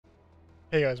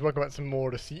Hey guys, welcome back to some more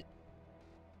Deceit.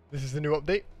 This is the new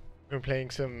update. We're playing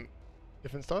some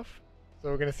different stuff, so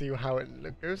we're gonna see how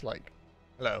it goes like.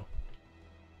 Hello.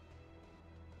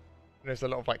 There's a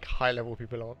lot of like high level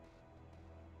people on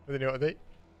for the new update.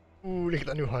 Ooh, look at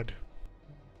that new HUD.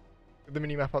 The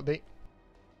minimap update.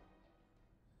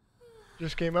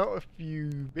 Just came out a few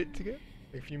bits ago,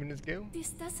 like a few minutes ago.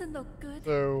 This doesn't look good.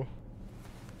 So,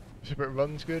 it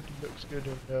runs good, looks good,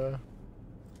 and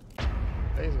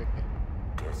plays okay.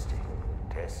 Testing.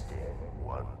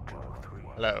 1, 2, 3.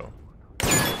 Hello.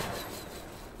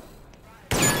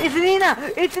 It's Nina!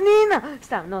 It's Nina!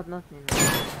 Stop, not Nina.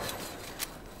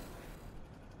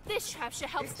 This trap should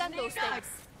help stun those things.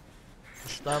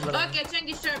 Stamina. Okay, Chang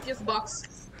is straight of fuse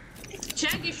box.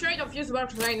 Chang is straight of fuse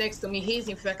box right next to me. He's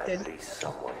infected.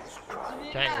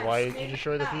 Chang, why did you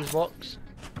destroy the fuse box?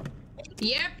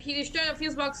 Yep, he destroyed the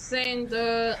fuse box and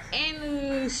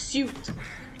suit.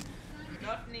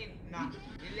 Not Nina.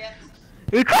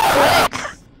 It's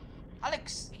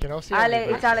Alex! You can all see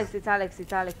Alex, it's Alex.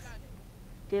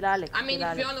 Kill Alex. I mean, kill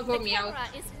if you Alex. wanna vote me out, Camera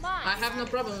is mine. I have no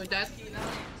problem with that.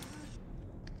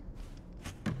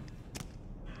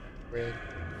 Weird.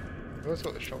 Who's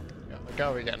got the shot? Yeah, I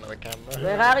can't really get another camera.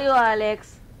 Where are you,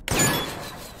 Alex? I mean,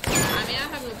 I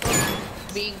have no problem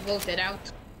being voted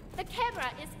out. The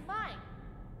camera is mine.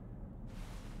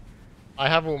 I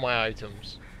have all my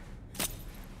items.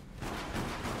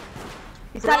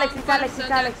 It's Alex.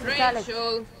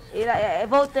 Rachel.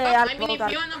 Vote I Alex. mean, Vote if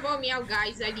Alex. you wanna vote me out,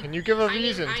 guys, Can you give a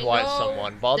reason to why it's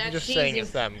someone? Rather than just saying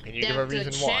it's them, can you give a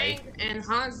reason why? Chang and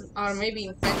Hans are maybe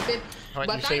infected, Can't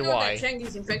but you say I know why? that Chang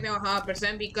is infected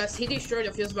 100% because he destroyed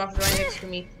the fuse box right next to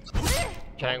me.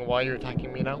 Chang, why are you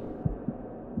attacking me now?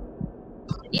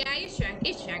 Yeah, it's Chang.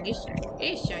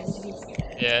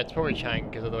 Yeah, it's probably Chang,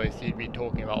 because otherwise he'd be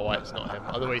talking about why it's not him.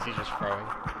 Otherwise he's just throwing.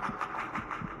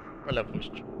 What level is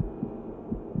Chang?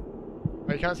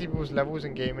 Oh, you can't see people's levels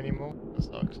in game anymore? That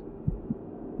sucks.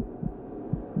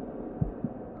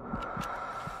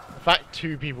 In fact,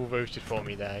 2 people voted for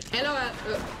me there. Hello,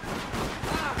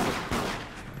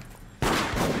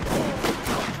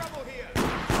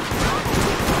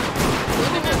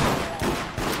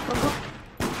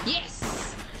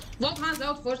 yes! What Hans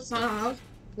out first, son out?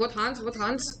 What Hans?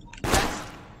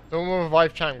 Someone will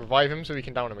revive Chang, revive him so we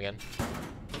can down him again.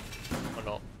 Or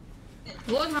not.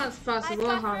 What Hans first, I've what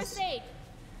got Hans? first aid.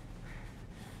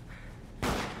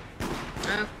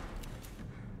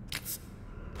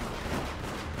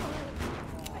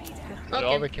 I'd Okay.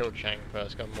 rather kill Chang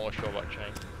first, 'cause I'm more sure about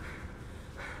Chang.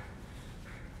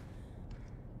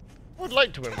 I would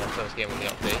like to win my first game on the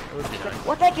update, it would be nice.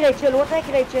 What heck,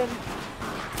 Rachel?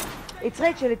 It's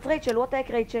Rachel. What heck,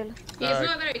 Rachel? He's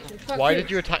not Rachel. Fuck Why you. did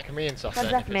you attack me and stuff Fuck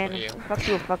then that if it's man. not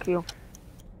you? Fuck you.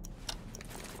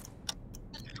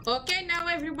 Okay, now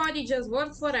everybody just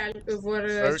vote for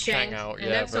Vote Chang. Chang out, and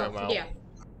yeah, that's vote all. him out. Yeah.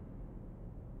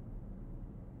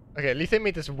 Okay, at least they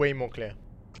made this way more clear.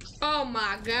 Oh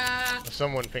my god. If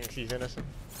someone thinks he's innocent,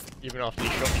 even after he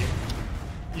shot you.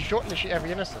 He shot literally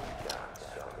every innocent.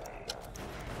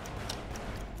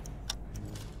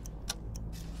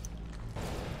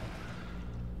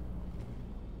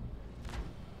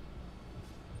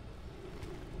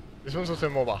 This one's also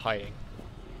more about hiding.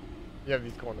 You have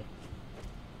these corners.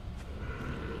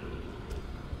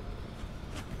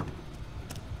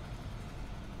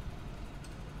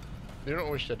 They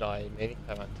don't wish to die, they need to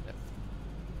have antidote.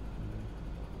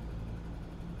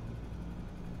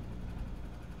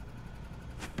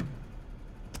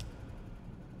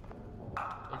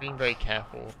 I'm being very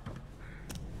careful.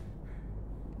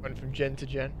 Went from gen to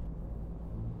gen.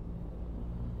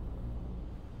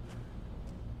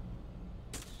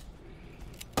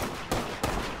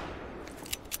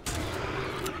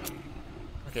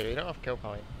 Okay, they don't have kill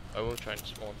power. I will try and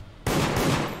spawn.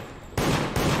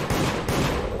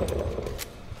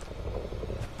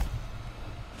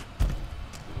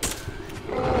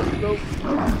 Oh, no.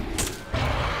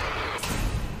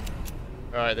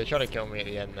 Alright, they try to kill me at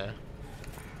the end there.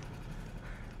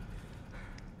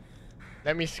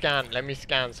 Let me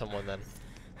scan someone then.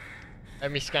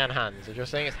 Let me scan Hans. If you're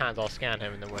saying it's Hans, I'll scan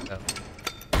him in the window.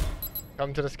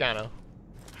 Come to the scanner.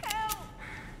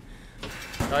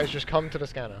 Guys, just come to the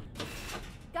scanner.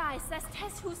 Guys, let's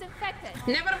test who's infected.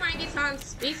 Never mind, it's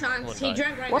Hans. He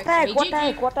drank right What next to me. the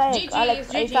heck? GG, Alex,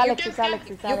 GG, it's you Alex, can it's scan Alex,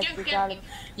 him. it's You Alex, can it's scan Alex. him.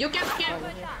 You can scan him.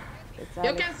 It's You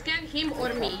Alex. can scan him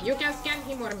or me. You can scan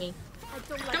him or me. I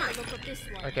don't Come like the on. look of this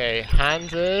one. Okay,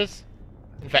 Hans is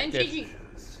And infected. GG.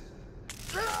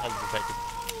 Hans is infected.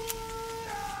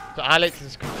 So Alex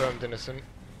is confirmed innocent.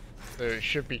 So it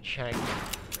should be Chang.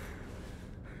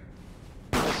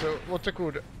 So what's it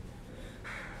called?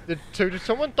 So did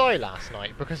someone die last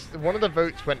night? Because one of the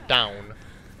votes went down,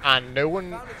 and no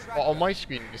one, well, on my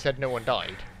screen it said no one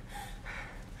died.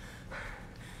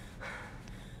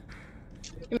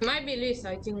 It might be Lisa.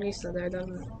 I think Lisa died. I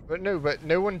don't know. But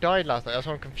no one died last night. That's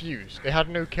why I'm confused. They had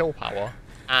no kill power,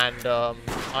 and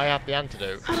I have the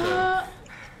antidote, so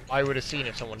I would have seen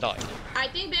if someone died. I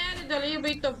think they added a little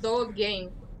bit of the old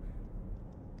game.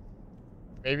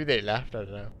 Maybe they left. I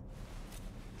don't know.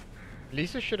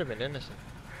 Lisa should have been innocent.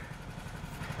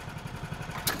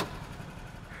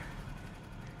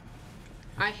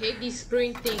 I hate this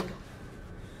spring thing.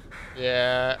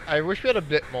 Yeah, I wish we had a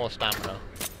bit more stamina.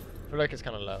 I feel like it's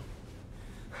kind of low.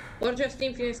 Or just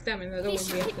infinite stamina. That We would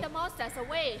should be keep okay. the monsters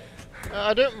away.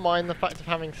 I don't mind the fact of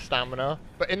having stamina,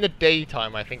 but in the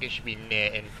daytime I think it should be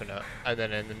near infinite, and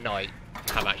then in the night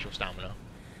have actual stamina.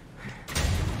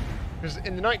 Because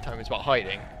in the nighttime it's about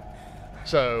hiding,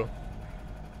 so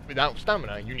without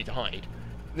stamina you need to hide.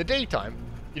 In the daytime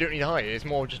you don't need to hide, it's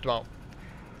more just about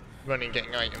running,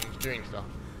 getting items, doing stuff.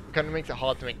 It kind of makes it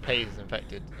hard to make plays as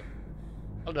infected. So.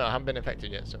 I don't know, I haven't been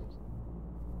infected yet, so...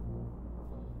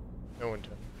 No one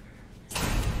turned.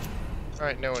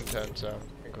 Alright, no one turned, so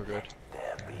I think we're good.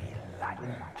 There be light.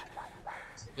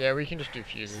 Yeah, we can just do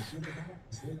fuses.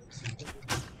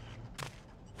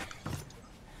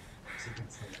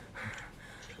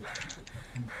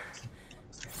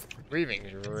 Breathing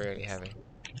is really heavy.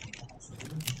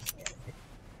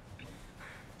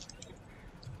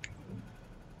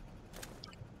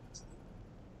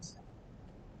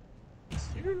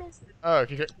 Oh, if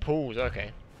you click pause,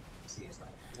 okay.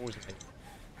 Pause me.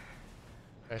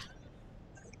 Nice.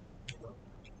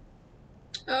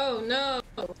 Oh no,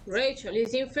 Rachel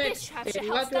is This infected. trap should help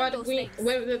What stun are those we? things.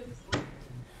 Where the?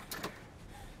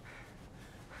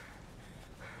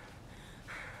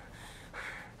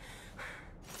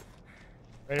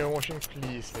 Anyone watching,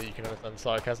 please say you can understand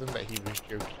sarcasm that he was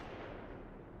joking.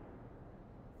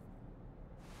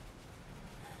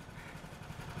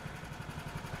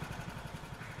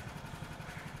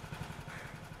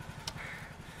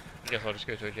 I guess I'll just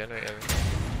go to a generator then.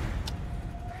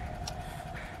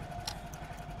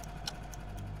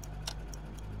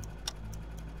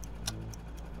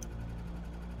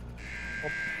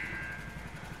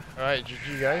 Alright,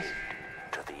 GG guys.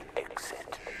 To the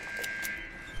exit.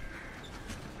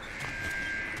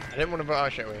 I didn't want to vote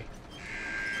out, shall we?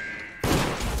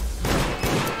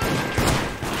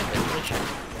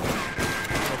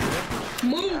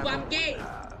 Move! I'm gay.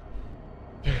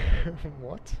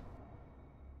 What?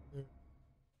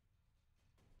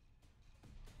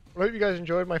 Well, I hope you guys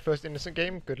enjoyed my first Innocent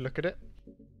game. Good look at it.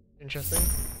 Interesting.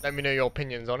 Let me know your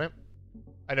opinions on it.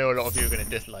 I know a lot of you are going to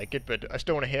dislike it, but I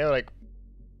still want to hear, like,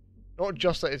 not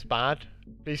just that it's bad.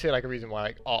 Please say, like, a reason why,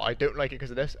 like, oh, I don't like it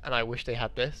because of this, and I wish they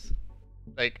had this.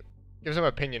 Like, give some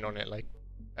opinion on it, like,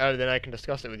 then I can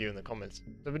discuss it with you in the comments.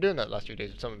 So I've been doing that the last few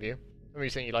days with some of you. Some of you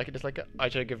saying you like it, dislike it. I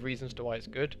try to give reasons to why it's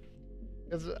good.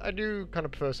 Because I do kind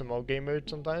of prefer some old game mode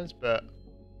sometimes, but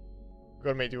we've got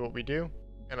to make do what we do.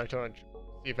 And I try to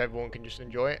see if everyone can just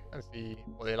enjoy it and see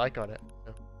what they like on it.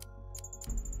 So,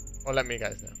 or let me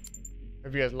guys know.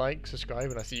 Hope you guys like, subscribe,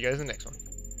 and I'll see you guys in the next one.